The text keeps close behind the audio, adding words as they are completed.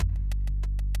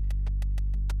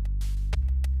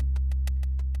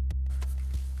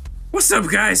What's up,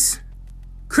 guys?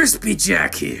 Crispy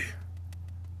Jack here.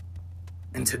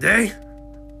 And today,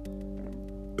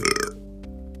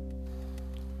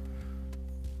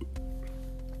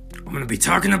 I'm gonna be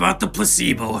talking about the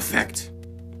placebo effect.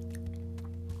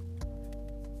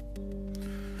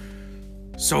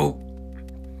 So,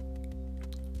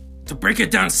 to break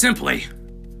it down simply,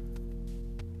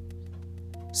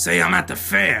 say I'm at the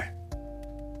fair,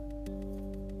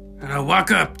 and I walk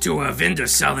up to a vendor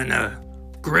selling a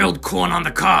grilled corn on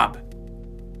the cob.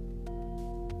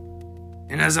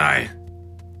 And as I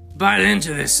bite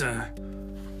into this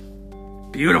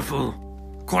beautiful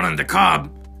corn on the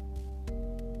cob,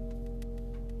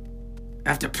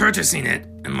 after purchasing it,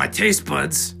 and my taste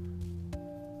buds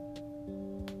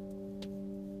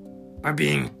are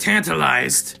being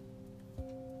tantalized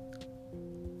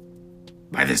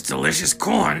by this delicious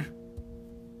corn,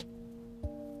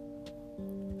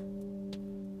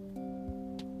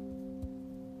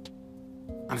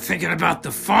 I'm thinking about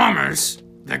the farmers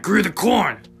that grew the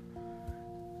corn.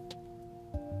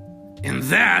 And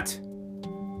that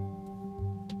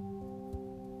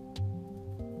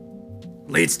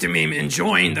leads to me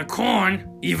enjoying the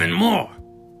corn even more.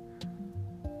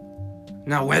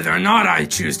 Now, whether or not I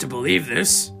choose to believe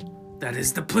this, that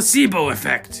is the placebo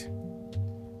effect.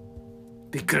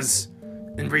 Because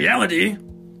in reality,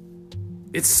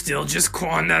 it's still just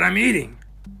corn that I'm eating.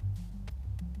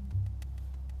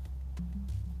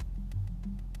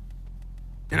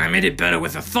 And I made it better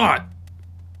with a thought.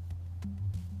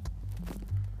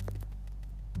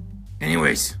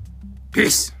 Anyways,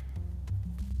 peace.